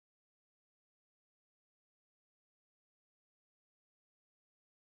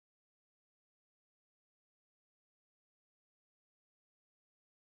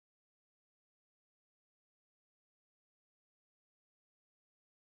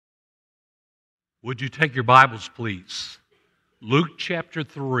Would you take your Bibles, please? Luke chapter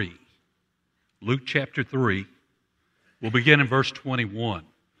 3. Luke chapter 3. We'll begin in verse 21.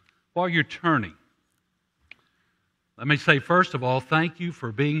 While you're turning, let me say, first of all, thank you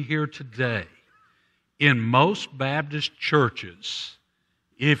for being here today. In most Baptist churches,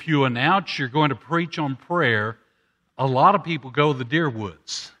 if you announce you're going to preach on prayer, a lot of people go to the deer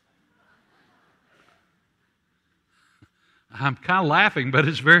woods. I'm kind of laughing, but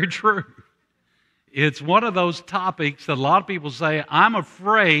it's very true. It's one of those topics that a lot of people say, I'm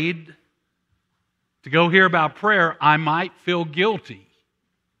afraid to go hear about prayer. I might feel guilty.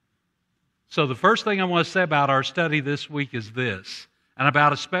 So the first thing I want to say about our study this week is this, and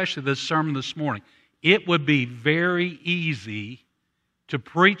about especially this sermon this morning. It would be very easy to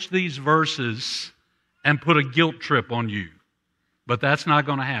preach these verses and put a guilt trip on you, but that's not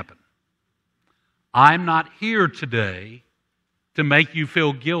going to happen. I'm not here today to make you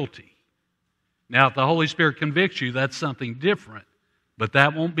feel guilty. Now, if the Holy Spirit convicts you, that's something different, but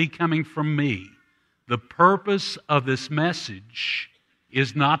that won't be coming from me. The purpose of this message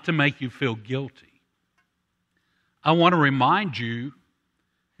is not to make you feel guilty. I want to remind you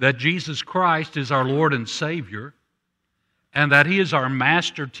that Jesus Christ is our Lord and Savior, and that He is our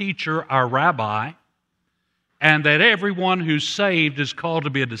master teacher, our rabbi, and that everyone who's saved is called to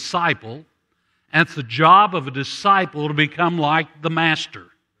be a disciple, and it's the job of a disciple to become like the master.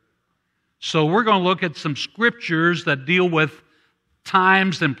 So we're going to look at some scriptures that deal with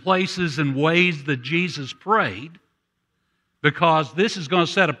times and places and ways that Jesus prayed, because this is going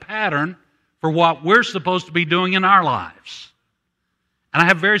to set a pattern for what we're supposed to be doing in our lives. And I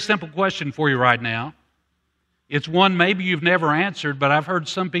have a very simple question for you right now. It's one maybe you've never answered, but I've heard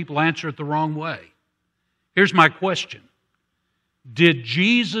some people answer it the wrong way. Here's my question. Did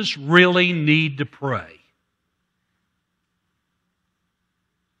Jesus really need to pray?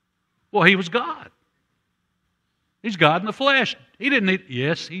 Well, He was God. He's God in the flesh. He didn't need...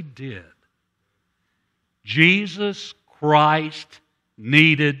 Yes, He did. Jesus Christ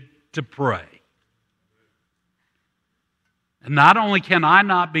needed to pray. And not only can I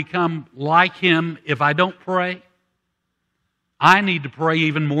not become like Him if I don't pray, I need to pray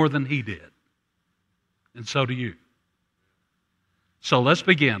even more than He did. And so do you. So let's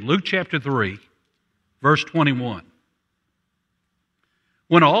begin. Luke chapter 3, verse 21.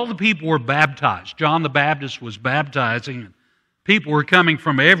 When all the people were baptized, John the Baptist was baptizing, and people were coming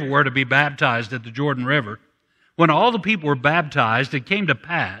from everywhere to be baptized at the Jordan River. When all the people were baptized, it came to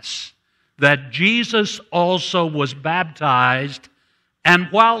pass that Jesus also was baptized, and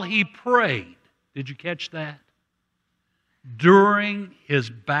while He prayed, did you catch that? During His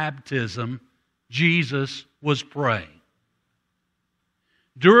baptism, Jesus was praying.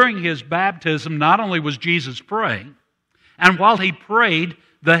 During His baptism, not only was Jesus praying, and while He prayed,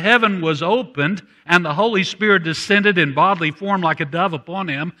 the heaven was opened, and the Holy Spirit descended in bodily form like a dove upon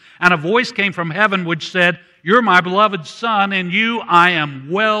Him, and a voice came from heaven which said, "You're my beloved Son, in you I am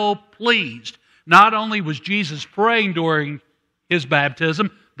well pleased." Not only was Jesus praying during His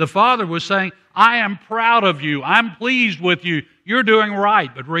baptism, the Father was saying, I am proud of you. I'm pleased with you. You're doing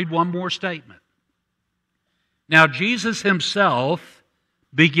right. But read one more statement. Now, Jesus Himself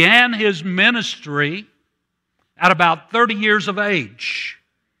began His ministry at about 30 years of age.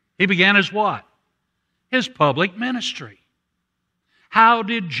 He began His what? His public ministry. How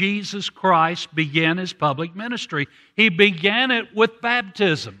did Jesus Christ begin His public ministry? He began it with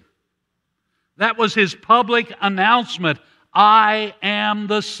baptism. That was His public announcement. I am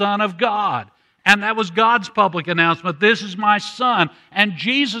the Son of God. And that was God's public announcement. This is my Son. And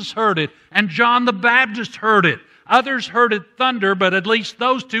Jesus heard it. And John the Baptist heard it. Others heard it thunder, but at least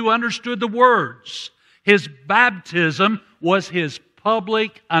those two understood the words. His baptism was His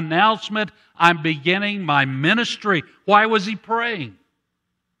public announcement. I'm beginning my ministry. Why was He praying?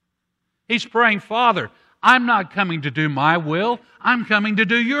 He's praying, Father, I'm not coming to do my will. I'm coming to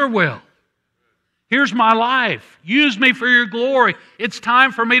do your will. Here's my life. Use me for your glory. It's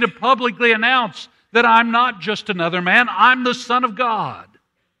time for me to publicly announce that I'm not just another man. I'm the Son of God.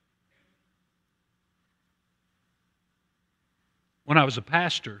 When I was a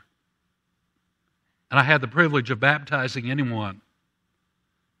pastor, and I had the privilege of baptizing anyone,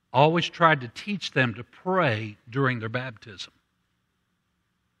 I always tried to teach them to pray during their baptism.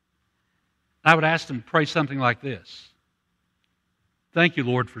 I would ask them to pray something like this. Thank you,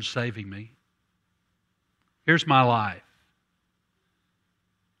 Lord, for saving me. Here's my life.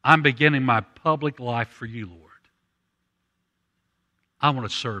 I'm beginning my public life for you, Lord. I want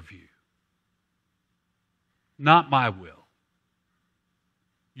to serve you. Not my will.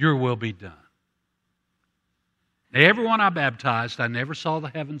 Your will be done. Now, everyone I baptized, I never saw the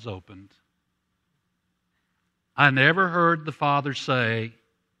heavens opened. I never heard the Father say,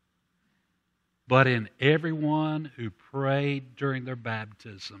 but in everyone who prayed during their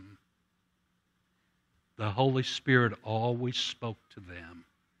baptism, the Holy Spirit always spoke to them.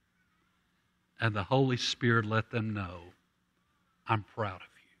 And the Holy Spirit let them know, I'm proud of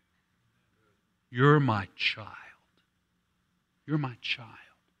you. You're my child. You're my child.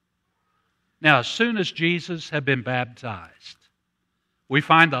 Now, as soon as Jesus had been baptized, we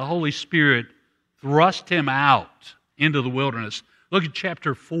find the Holy Spirit thrust him out into the wilderness. Look at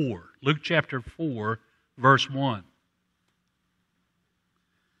chapter 4. Luke chapter 4, verse 1.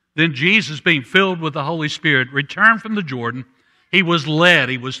 Then Jesus, being filled with the Holy Spirit, returned from the Jordan. He was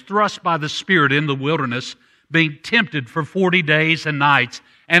thrust by the Spirit in the wilderness, being tempted for 40 days and nights.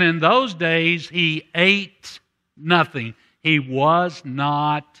 And in those days he ate nothing. He was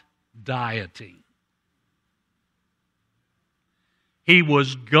not dieting. He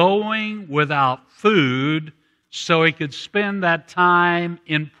was going without food so he could spend that time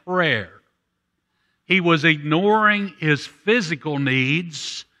in prayer. He was ignoring his physical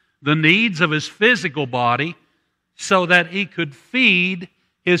needs, the needs of his physical body, so that he could feed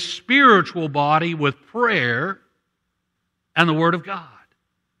his spiritual body with prayer and the Word of God.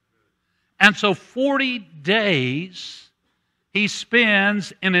 And so 40 days he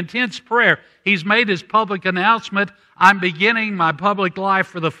spends in intense prayer. He's made his public announcement, I'm beginning my public life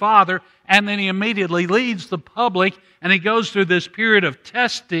for the Father, and then he immediately leads the public, and he goes through this period of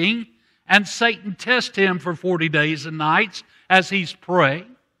testing, and Satan tests him for 40 days and nights as he's praying.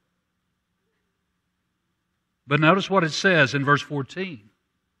 But notice what it says in verse 14.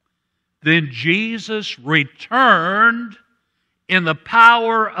 Then Jesus returned in the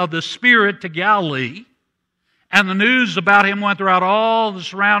power of the Spirit to Galilee, and the news about him went throughout all the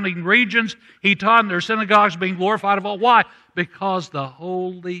surrounding regions. He taught in their synagogues, being glorified of all. Why? Because the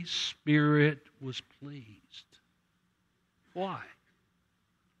Holy Spirit was pleased. Why?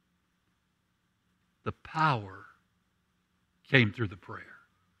 The power came through the prayer.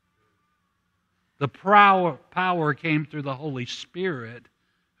 The power came through the Holy Spirit,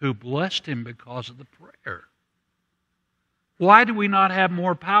 who blessed him because of the prayer. Why do we not have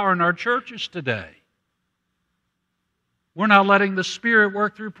more power in our churches today? We're not letting the Spirit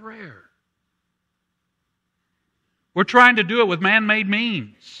work through prayer. We're trying to do it with man-made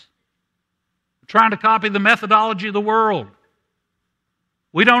means. We're trying to copy the methodology of the world.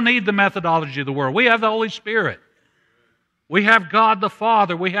 We don't need the methodology of the world. We have the Holy Spirit. We have God the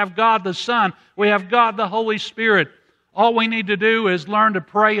Father. We have God the Son. We have God the Holy Spirit. All we need to do is learn to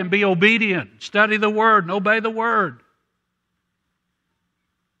pray and be obedient, study the Word, and obey the Word.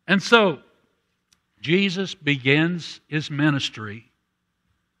 And so, Jesus begins his ministry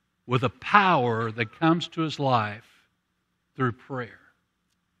with a power that comes to his life through prayer.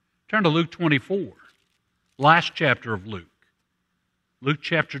 Turn to Luke 24, last chapter of Luke. Luke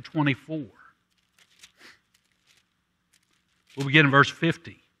chapter 24. We'll begin in verse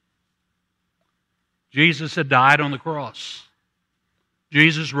 50. Jesus had died on the cross.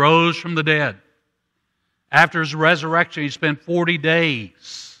 Jesus rose from the dead. After his resurrection, he spent 40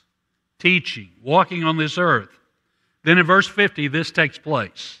 days teaching, walking on this earth. Then in verse 50, this takes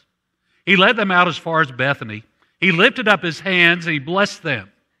place. He led them out as far as Bethany. He lifted up his hands and he blessed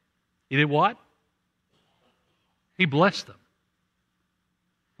them. He did what? He blessed them.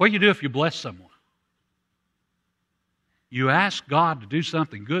 What do you do if you bless someone? You ask God to do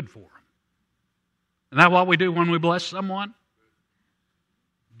something good for them. Isn't that what we do when we bless someone?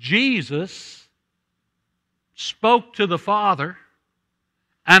 Jesus spoke to the Father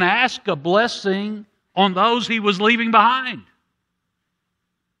and asked a blessing on those he was leaving behind.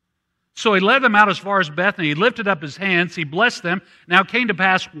 So he led them out as far as Bethany. He lifted up his hands. He blessed them. Now it came to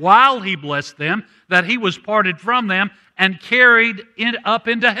pass while he blessed them that he was parted from them and carried up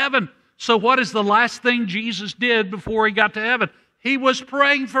into heaven. So what is the last thing Jesus did before he got to heaven? He was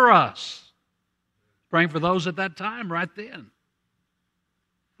praying for us. Praying for those at that time right then.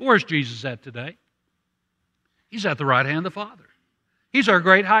 Where's Jesus at today? He's at the right hand of the Father. He's our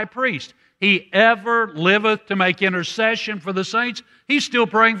great high priest. He ever liveth to make intercession for the saints. He's still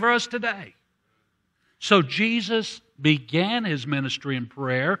praying for us today. So Jesus began his ministry in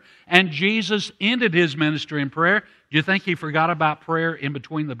prayer, and Jesus ended his ministry in prayer. Do you think he forgot about prayer in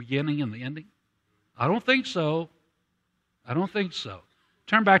between the beginning and the ending? I don't think so. I don't think so.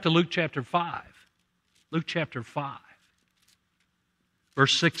 Turn back to Luke chapter 5. Luke chapter 5,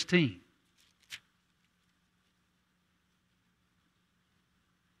 verse 16.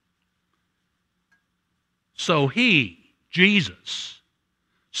 So he, Jesus,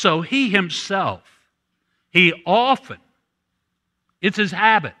 so he himself, he often, it's his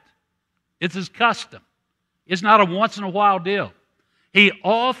habit, it's his custom, It's not a once-in-a-while deal. He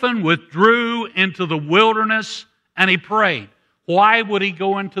often withdrew into the wilderness and he prayed. Why would he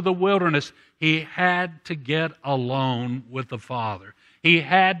go into the wilderness? He had to get alone with the Father. He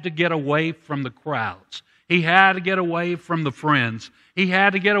had to get away from the crowds. He had to get away from the friends. He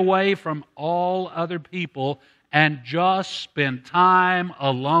had to get away from all other people and just spend time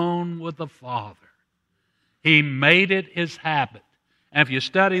alone with the Father. He made it his habit. And if you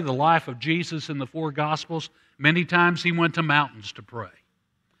study the life of Jesus in the four Gospels, many times he went to mountains to pray.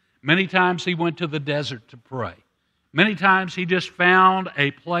 Many times he went to the desert to pray. Many times he just found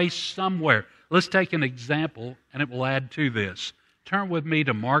a place somewhere. Let's take an example, and it will add to this. Turn with me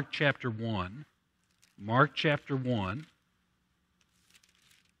to Mark chapter 1. Mark chapter 1.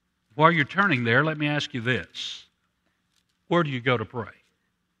 While you're turning there, let me ask you this. Where do you go to pray?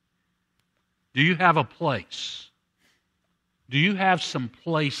 Do you have a place? Do you have some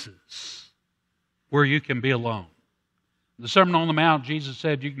places where you can be alone? In the Sermon on the Mount, Jesus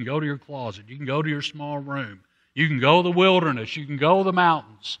said you can go to your closet, you can go to your small room, you can go to the wilderness, you can go to the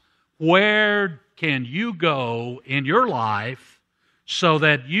mountains. Where can you go in your life so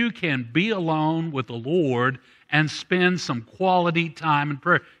that you can be alone with the Lord and spend some quality time in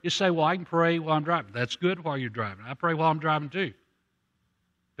prayer? You say, well, I can pray while I'm driving. That's good while you're driving. I pray while I'm driving too.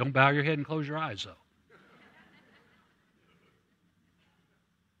 Don't bow your head and close your eyes, though.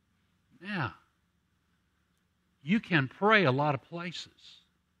 Yeah. You can pray a lot of places.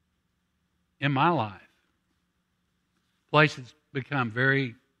 In my life, places become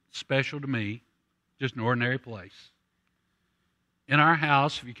very special to me, just an ordinary place. In our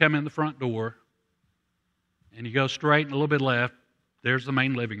house, if you come in the front door and you go straight and a little bit left, there's the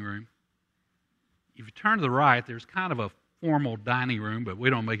main living room. If you turn to the right, there's kind of a formal dining room, but we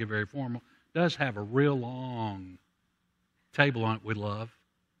don't make it very formal. It does have a real long table on it we love.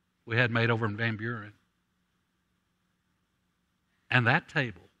 We had made over in Van Buren. And that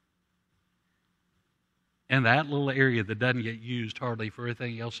table, and that little area that doesn't get used hardly for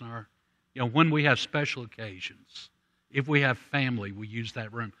anything else in our, when we have special occasions, if we have family, we use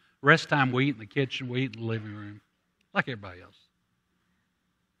that room. Rest time we eat in the kitchen, we eat in the living room, like everybody else.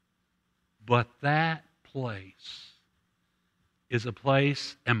 But that place is a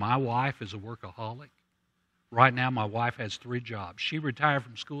place, and my wife is a workaholic. Right now, my wife has 3 jobs. She retired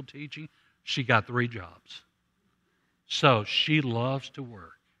from school teaching. She got 3 jobs. So she loves to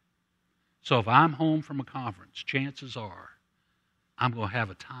work. So if I'm home from a conference, chances are I'm going to have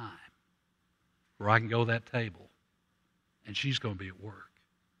a time where I can go to that table, and she's going to be at work.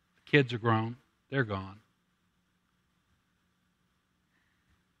 The kids are grown. They're gone.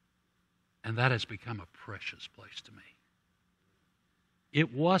 And that has become a precious place to me.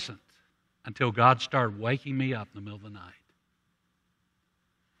 It wasn't until God started waking me up in the middle of the night.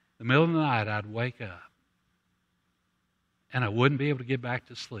 In the middle of the night, I'd wake up, and I wouldn't be able to get back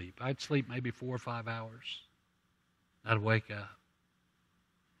to sleep. I'd sleep maybe 4 or 5 hours. I'd wake up.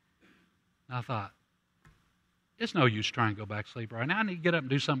 And I thought, it's no use trying to go back to sleep right now. I need to get up and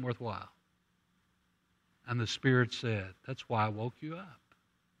do something worthwhile. And the Spirit said, that's why I woke you up.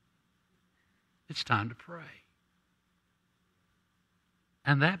 It's time to pray.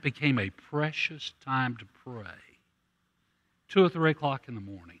 And that became a precious time to pray. 2 or 3 o'clock in the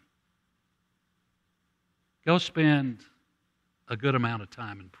morning. Go spend a good amount of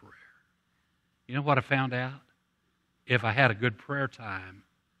time in prayer. You know what I found out? If I had a good prayer time,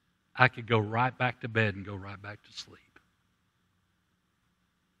 I could go right back to bed and go right back to sleep.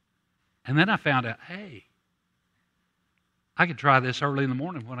 And then I found out, hey, I could try this early in the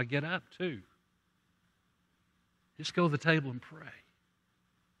morning when I get up too. Just go to the table and pray.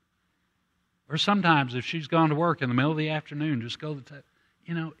 Or sometimes if she's gone to work in the middle of the afternoon, just go to the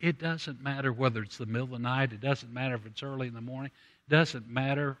table. It doesn't matter whether it's the middle of the night. It doesn't matter if it's early in the morning. It doesn't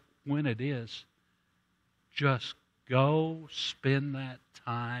matter when it is. Just go spend that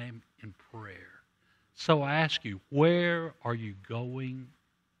time in prayer. So I ask you, where are you going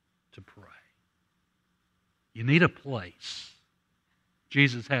to pray? You need a place.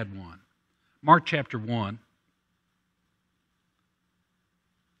 Jesus had one. Mark chapter 1.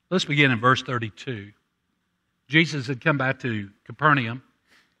 Let's begin in verse 32. Jesus had come back to Capernaum.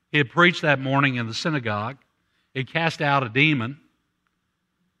 He had preached that morning in the synagogue. He cast out a demon.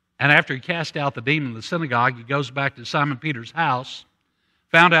 And after he cast out the demon in the synagogue, he goes back to Simon Peter's house,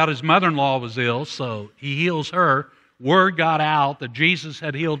 found out his mother-in-law was ill, so he heals her. Word got out that Jesus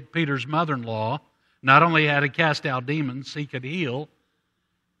had healed Peter's mother-in-law. Not only had he cast out demons, he could heal.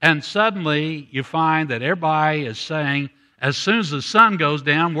 And suddenly you find that everybody is saying, as soon as the sun goes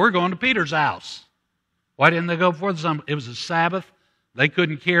down, we're going to Peter's house. Why didn't they go before the sun? It was a Sabbath. They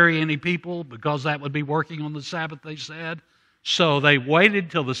couldn't carry any people because that would be working on the Sabbath, they said. So they waited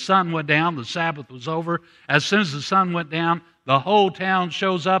till the sun went down. The Sabbath was over. As soon as the sun went down, the whole town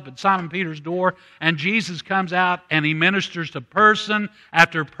shows up at Simon Peter's door, and Jesus comes out and he ministers to person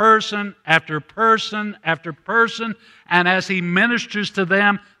after person after person after person. And as he ministers to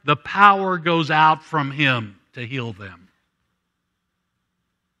them, the power goes out from him to heal them.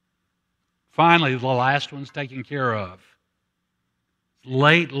 Finally, the last one's taken care of.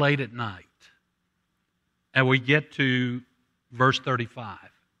 Late at night. And we get to verse 35.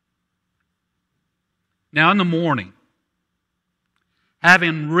 Now in the morning,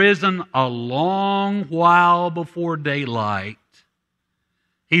 having risen a long while before daylight,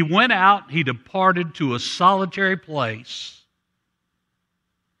 he went out, he departed to a solitary place,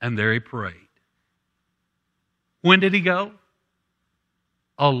 and there he prayed. When did he go?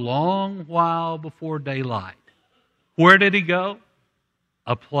 A long while before daylight. Where did he go?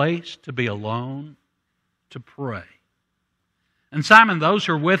 A place to be alone, to pray. And Simon, those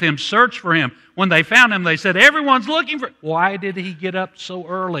who were with him, searched for him. When they found him, they said, everyone's looking for him. Why did he get up so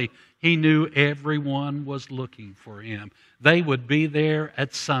early? He knew everyone was looking for him. They would be there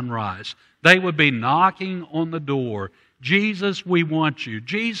at sunrise. They would be knocking on the door. Jesus, we want you.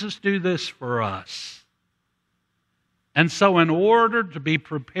 Jesus, do this for us. And so in order to be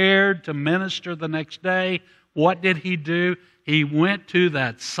prepared to minister the next day, what did he do? He went to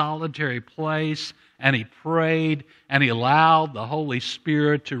that solitary place and he prayed and he allowed the Holy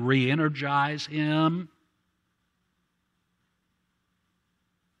Spirit to re-energize him.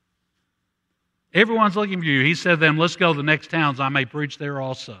 Everyone's looking for you. He said to them, let's go to the next towns. I may preach there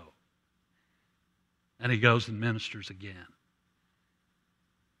also. And he goes and ministers again.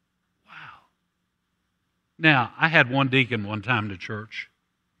 Wow. Now, I had one deacon one time in the church.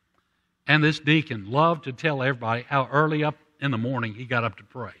 And this deacon loved to tell everybody how early up in the morning he got up to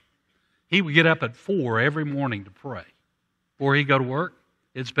pray. He would get up at 4 every morning to pray. Before he'd go to work,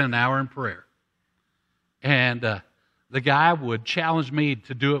 he'd spend an hour in prayer. And the guy would challenge me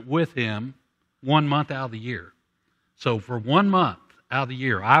to do it with him 1 month out of the year. So for 1 month out of the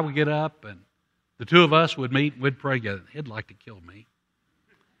year, I would get up and the two of us would meet and we'd pray together. He'd like to kill me.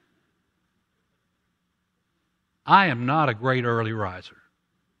 I am not a great early riser.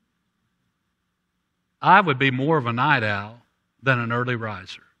 I would be more of a night owl than an early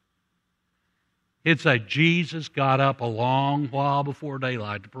riser. He'd say, Jesus got up a long while before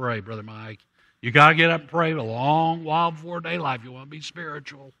daylight to pray, Brother Mike. You got to get up and pray a long while before daylight if you want to be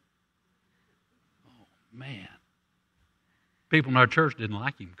spiritual. Oh, man. People in our church didn't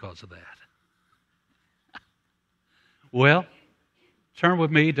like him because of that. Well, turn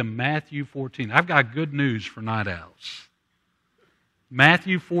with me to Matthew 14. I've got good news for night owls.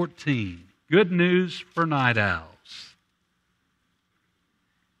 Matthew 14. Good news for night owls.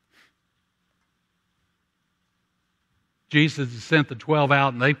 Jesus has sent the 12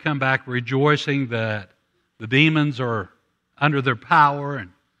 out, and they've come back rejoicing that the demons are under their power. And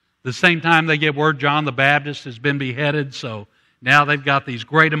at the same time, they get word John the Baptist has been beheaded, so now they've got these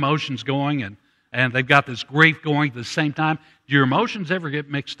great emotions going, and they've got this grief going at the same time. Do your emotions ever get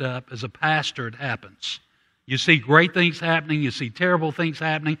mixed up? As a pastor, it happens. You see great things happening, you see terrible things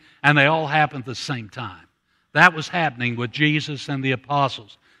happening, and they all happen at the same time. That was happening with Jesus and the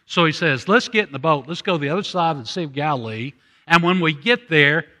apostles. So he says, let's get in the boat. Let's go to the other side of the Sea of Galilee. And when we get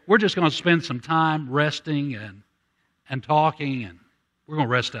there, we're just going to spend some time resting and talking, and we're going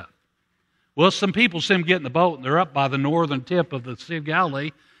to rest up. Well, some people see him get in the boat, and they're up by the northern tip of the Sea of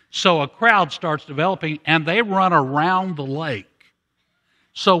Galilee. So a crowd starts developing, and they run around the lake.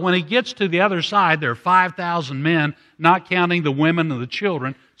 So when he gets to the other side, there are 5,000 men, not counting the women and the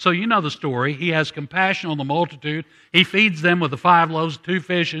children. So you know the story. He has compassion on the multitude. He feeds them with the 5 loaves and 2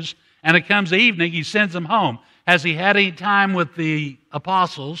 fishes. And it comes evening, he sends them home. Has he had any time with the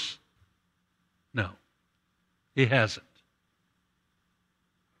apostles? No, he hasn't.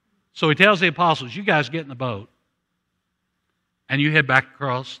 So he tells the apostles, you guys get in the boat. And you head back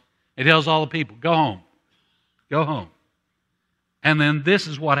across. He tells all the people, go home. Go home. And then this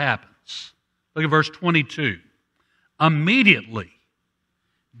is what happens. Look at verse 22. Immediately,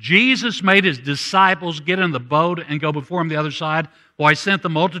 Jesus made his disciples get in the boat and go before him the other side while he sent the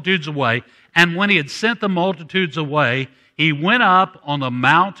multitudes away. And when he had sent the multitudes away, he went up on the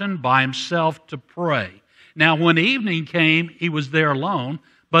mountain by himself to pray. Now, when evening came, he was there alone,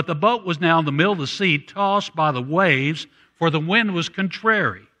 but the boat was now in the middle of the sea, tossed by the waves, for the wind was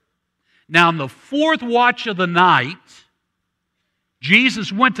contrary. Now, in the 4th watch of the night,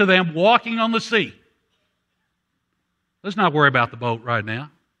 Jesus went to them walking on the sea. Let's not worry about the boat right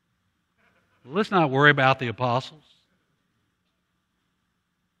now. Let's not worry about the apostles.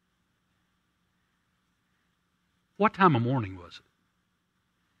 What time of morning was it?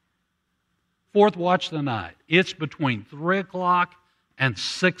 Fourth watch of the night. It's between 3 o'clock and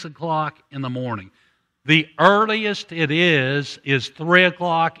 6 o'clock in the morning. The earliest it is 3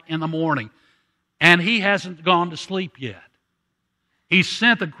 o'clock in the morning. And he hasn't gone to sleep yet. He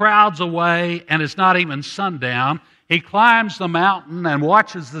sent the crowds away, and it's not even sundown. He climbs the mountain and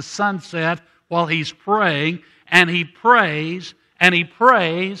watches the sunset while he's praying, and he prays, and he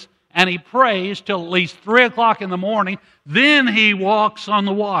prays, and he prays till at least 3 o'clock in the morning. Then he walks on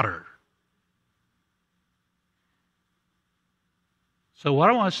the water. So what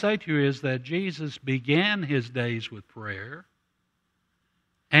I want to say to you is that Jesus began his days with prayer,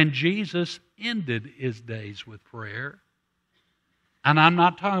 and Jesus ended his days with prayer. And I'm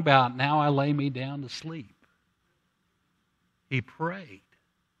not talking about now I lay me down to sleep. He prayed.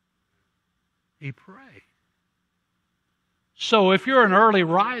 He prayed. So if you're an early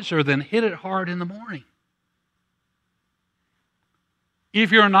riser, then hit it hard in the morning.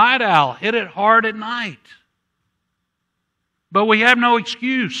 If you're a night owl, hit it hard at night. But we have no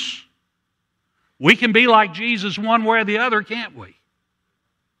excuse. We can be like Jesus one way or the other, can't we?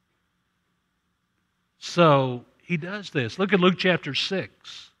 So he does this. Look at Luke chapter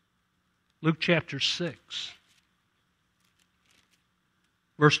 6. Luke chapter 6.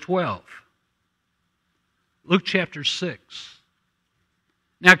 Verse 12. Luke chapter 6.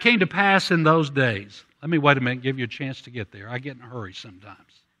 Now it came to pass in those days. Let me wait a minute and give you a chance to get there. I get in a hurry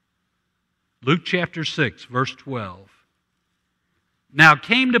sometimes. Luke chapter 6, verse 12. Now it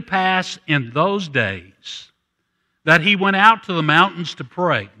came to pass in those days that he went out to the mountains to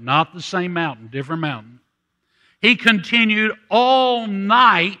pray. Not the same mountain, different mountain. He continued all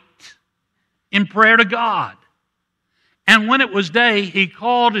night in prayer to God. And when it was day, he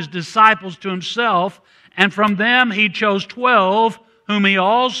called his disciples to himself, and from them he chose 12, whom he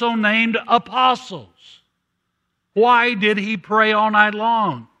also named apostles. Why did he pray all night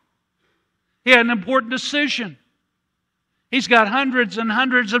long? He had an important decision. He's got hundreds and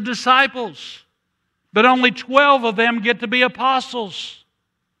hundreds of disciples, but only 12 of them get to be apostles.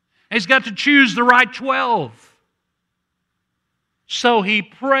 He's got to choose the right 12. So he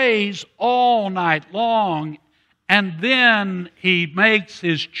prays all night long, and then he makes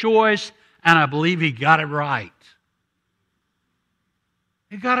his choice, and I believe he got it right.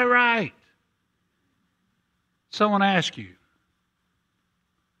 He got it right. So I want to ask you,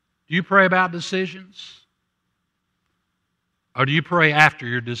 do you pray about decisions? Or do you pray after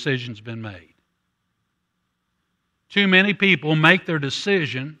your decision's been made? Too many people make their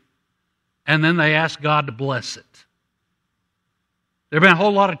decision, and then they ask God to bless it. There have been a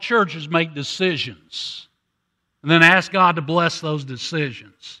whole lot of churches make decisions and then ask God to bless those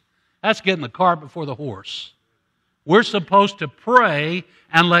decisions. That's getting the cart before the horse. We're supposed to pray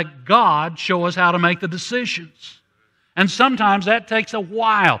and let God show us how to make the decisions. And sometimes that takes a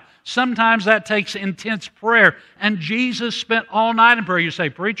while. Sometimes that takes intense prayer. And Jesus spent all night in prayer. You say,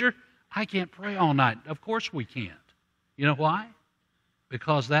 preacher, I can't pray all night. Of course we can't. You know why?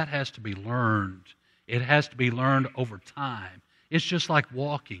 Because that has to be learned. It has to be learned over time. It's just like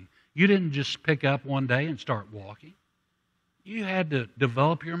walking. You didn't just pick up one day and start walking. You had to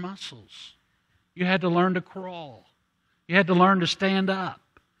develop your muscles. You had to learn to crawl. You had to learn to stand up.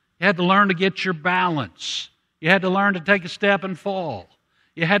 You had to learn to get your balance. You had to learn to take a step and fall.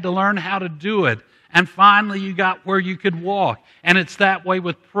 You had to learn how to do it. And finally you got where you could walk. And it's that way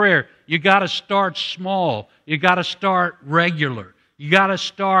with prayer. You got to start small. You got to start regular. You got to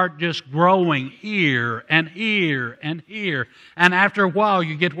start just growing here and here and here. And after a while,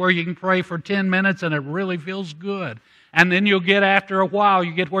 you get where you can pray for 10 minutes and it really feels good. And then you'll get after a while,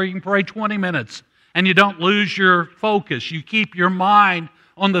 you get where you can pray 20 minutes. And you don't lose your focus. You keep your mind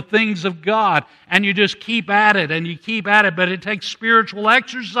on the things of God. And you just keep at it and you keep at it. But it takes spiritual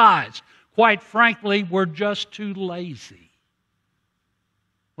exercise. Quite frankly, we're just too lazy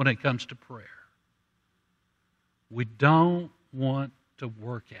when it comes to prayer. We don't want to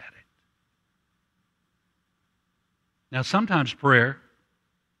work at it. Now, sometimes prayer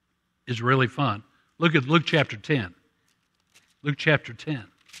is really fun. Look at Luke chapter 10. Luke chapter 10.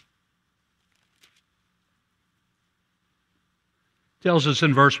 Tells us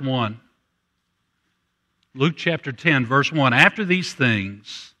in verse 1. Luke chapter 10, verse 1. After these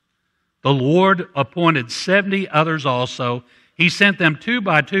things, the Lord appointed 70 others also. He sent them 2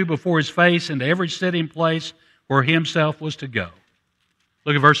 by 2 before his face into every city and place where he himself was to go.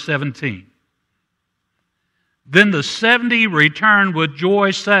 Look at verse 17. Then the 70 returned with joy,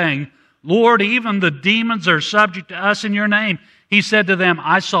 saying, Lord, even the demons are subject to us in your name. He said to them,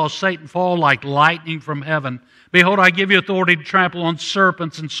 I saw Satan fall like lightning from heaven. Behold, I give you authority to trample on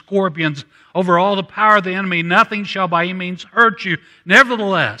serpents and scorpions, over all the power of the enemy. Nothing shall by any means hurt you.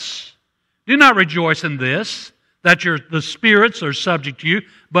 Nevertheless, do not rejoice in this, that the spirits are subject to you,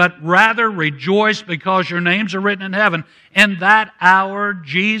 but rather rejoice because your names are written in heaven. In that hour,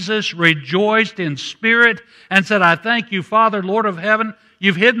 Jesus rejoiced in spirit and said, I thank you, Father, Lord of heaven.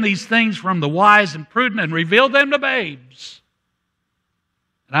 You've hidden these things from the wise and prudent and revealed them to babes.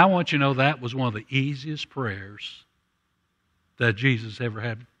 And I want you to know that was one of the easiest prayers that Jesus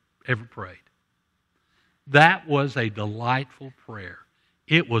ever prayed. That was a delightful prayer.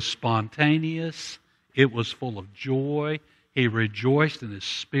 It was spontaneous. It was full of joy. He rejoiced in his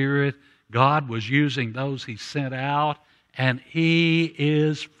spirit. God was using those he sent out, and he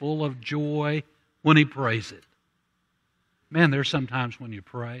is full of joy when he prays it. Man, there's sometimes when you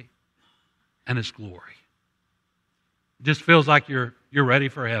pray, and it's glory. It just feels like you're ready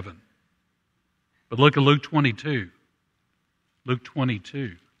for heaven. But look at Luke 22. Luke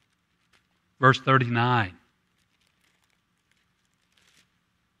 22, verse 39.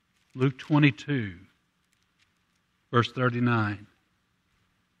 Luke 22, verse 39.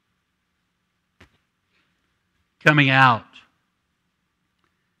 Coming out,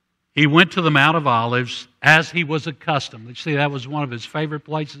 he went to the Mount of Olives as he was accustomed. You see, that was one of his favorite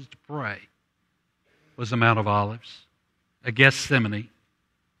places to pray, was the Mount of Olives, at Gethsemane.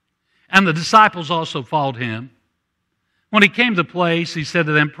 And the disciples also followed him. When he came to the place, he said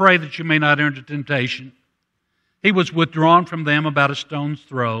to them, pray that you may not enter into temptation. He was withdrawn from them about a stone's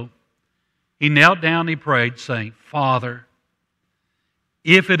throw. He knelt down and he prayed, saying, Father,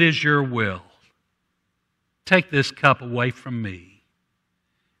 if it is your will, take this cup away from me.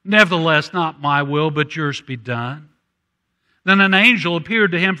 Nevertheless, not my will, but yours be done. Then an angel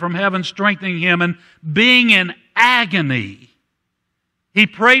appeared to him from heaven, strengthening him, and being in agony, he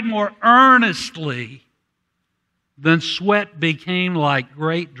prayed more earnestly. Then sweat became like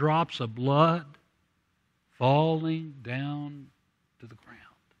great drops of blood falling down to the ground.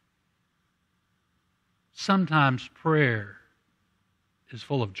 Sometimes prayer is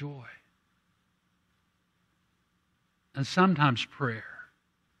full of joy. And sometimes prayer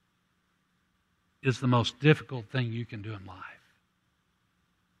is the most difficult thing you can do in life.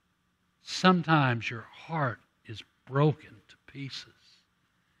 Sometimes your heart is broken to pieces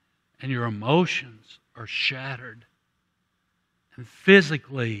and your emotions are shattered, and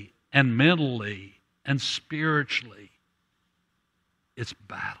physically and mentally and spiritually it's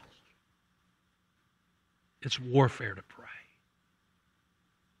battle. It's warfare to pray.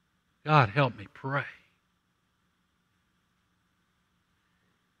 God, help me pray.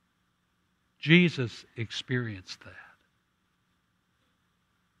 Jesus experienced that.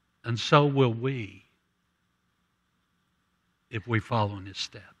 And so will we if we follow in his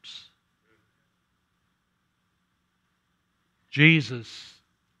steps. Jesus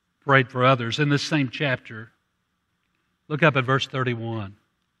prayed for others. In this same chapter, look up at verse 31.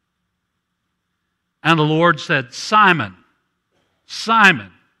 And the Lord said, Simon,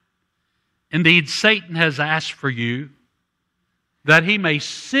 Simon, indeed Satan has asked for you, that he may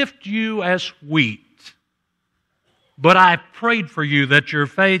sift you as wheat. But I prayed for you that your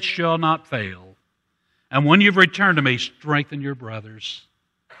faith shall not fail. And when you've returned to me, strengthen your brothers.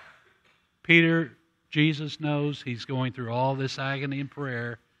 Peter, Jesus knows he's going through all this agony in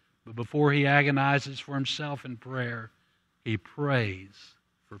prayer. But before he agonizes for himself in prayer, he prays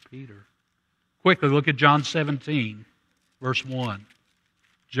for Peter. Quickly, look at John 17, verse 1.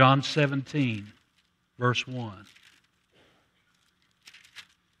 John 17, verse 1.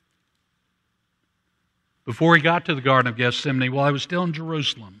 Before he got to the Garden of Gethsemane, while he was still in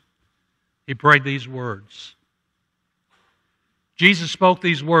Jerusalem, he prayed these words. Jesus spoke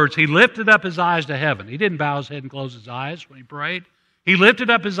these words. He lifted up his eyes to heaven. He didn't bow his head and close his eyes when he prayed. He lifted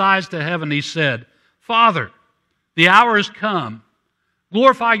up his eyes to heaven. He said, Father, the hour has come.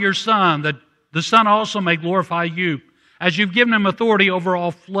 Glorify your Son, that the Son also may glorify you, as you've given him authority over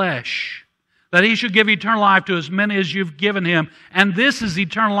all flesh, that he should give eternal life to as many as you've given him. And this is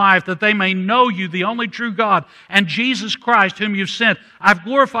eternal life, that they may know you, the only true God, and Jesus Christ, whom you've sent. I've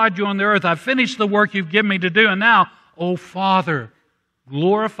glorified you on the earth. I've finished the work you've given me to do. And now, O Father,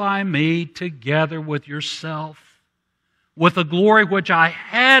 glorify me together with yourself, with the glory which I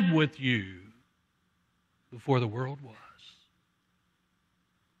had with you before the world was.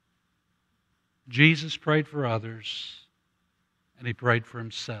 Jesus prayed for others, and he prayed for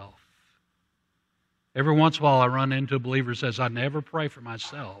himself. Every once in a while I run into a believer who says, I never pray for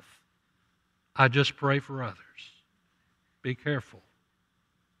myself. I just pray for others. Be careful.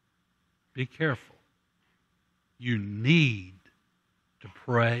 Be careful. You need to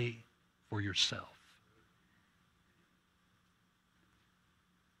pray for yourself.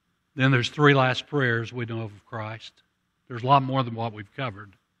 Then there's 3 last prayers we know of Christ. There's a lot more than what we've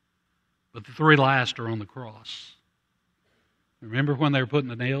covered. But the 3 last are on the cross. Remember when they were putting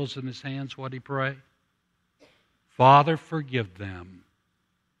the nails in his hands, what did he pray? Father, forgive them.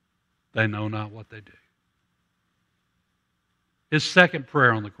 They know not what they do. His second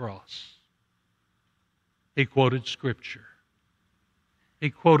prayer on the cross, he quoted Scripture. He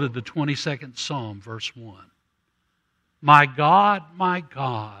quoted the 22nd Psalm, verse 1. My God,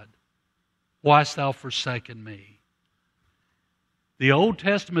 why hast thou forsaken me? The Old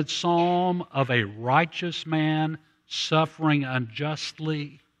Testament psalm of a righteous man suffering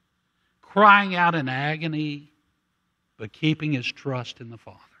unjustly, crying out in agony, but keeping his trust in the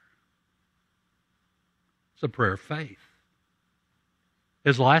Father. It's a prayer of faith.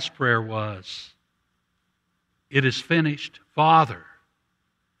 His last prayer was, it is finished. Father,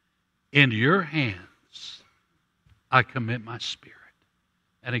 into your hands I commit my spirit.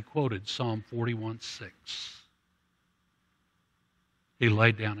 And he quoted Psalm 41:6. He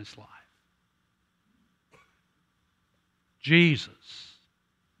laid down his life. Jesus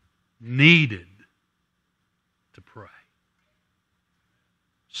needed to pray.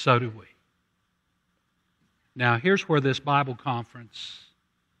 So do we. Now, here's where this Bible conference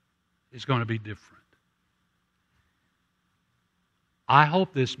is going to be different. I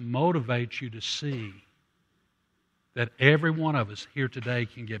hope this motivates you to see that every one of us here today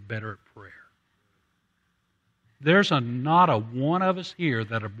can get better at prayer. There's not a one of us here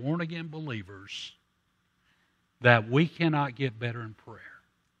that are born-again believers that we cannot get better in prayer.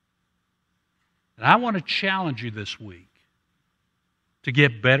 And I want to challenge you this week to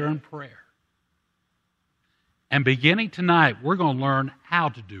get better in prayer. And beginning tonight, we're going to learn how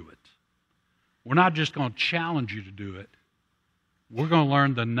to do it. We're not just going to challenge you to do it. We're going to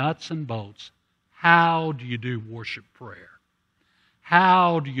learn the nuts and bolts. How do you do worship prayer?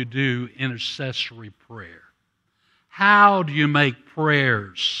 How do you do intercessory prayer? How do you make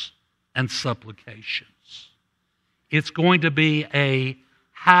prayers and supplications? It's going to be a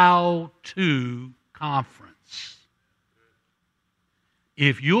how-to conference.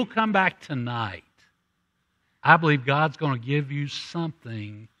 If you'll come back tonight, I believe God's going to give you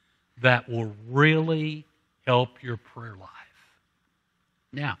something that will really help your prayer life.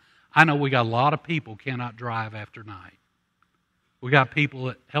 Now, I know we got a lot of people cannot drive after night. We got people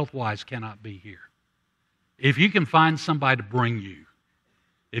that health-wise cannot be here. If you can find somebody to bring you,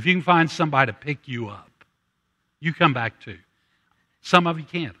 if you can find somebody to pick you up, you come back too. Some of you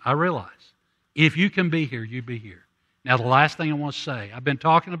can't, I realize. If you can be here, you be here. Now, the last thing I want to say, I've been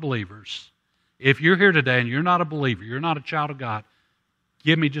talking to believers. If you're here today and you're not a believer, you're not a child of God,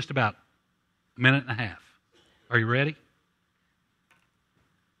 give me just about a minute and a half. Are you ready?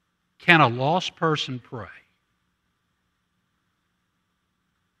 Can a lost person pray?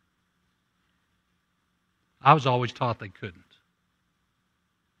 I was always taught they couldn't.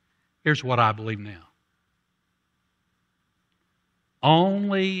 Here's what I believe now.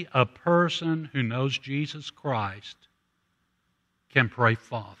 Only a person who knows Jesus Christ can pray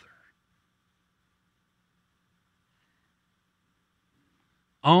Father.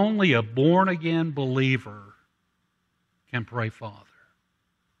 Only a born-again believer can pray Father.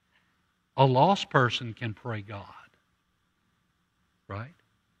 A lost person can pray God. Right?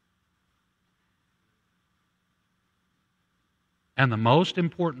 And the most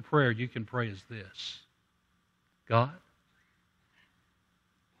important prayer you can pray is this. God,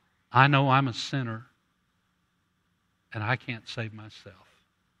 I know I'm a sinner and I can't save myself.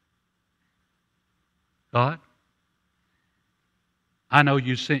 God, I know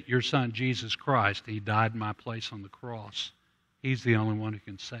you sent your Son, Jesus Christ. He died in my place on the cross. He's the only one who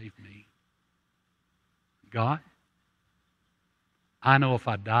can save me. God, I know if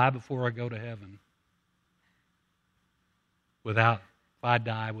I die before I go to heaven, if I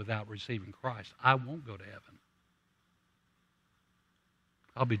die without receiving Christ, I won't go to heaven.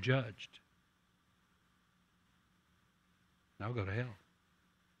 I'll be judged. And I'll go to hell.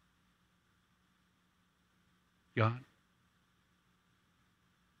 God,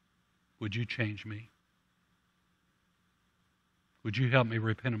 would you change me? Would you help me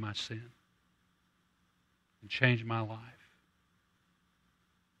repent of my sin and change my life?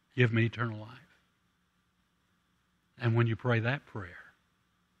 Give me eternal life. And when you pray that prayer,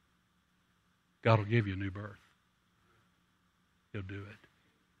 God will give you a new birth. He'll do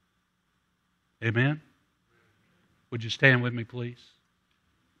it. Amen? Would you stand with me, please?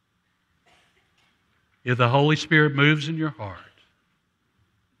 If the Holy Spirit moves in your heart,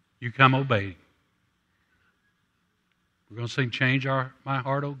 you come obeying. We're going to sing Change My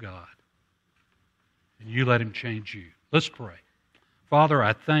Heart, O God. And you let Him change you. Let's pray. Father,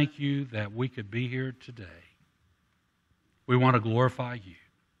 I thank you that we could be here today. We want to glorify you.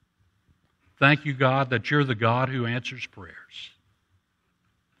 Thank you, God, that you're the God who answers prayers.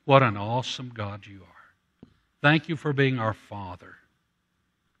 What an awesome God you are. Thank you for being our Father.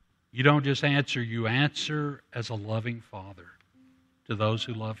 You don't just answer, you answer as a loving Father to those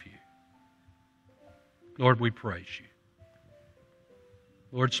who love you. Lord, we praise you.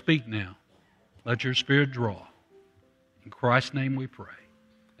 Lord, speak now. Let your Spirit draw. In Christ's name we pray.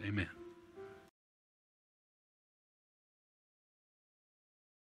 Amen.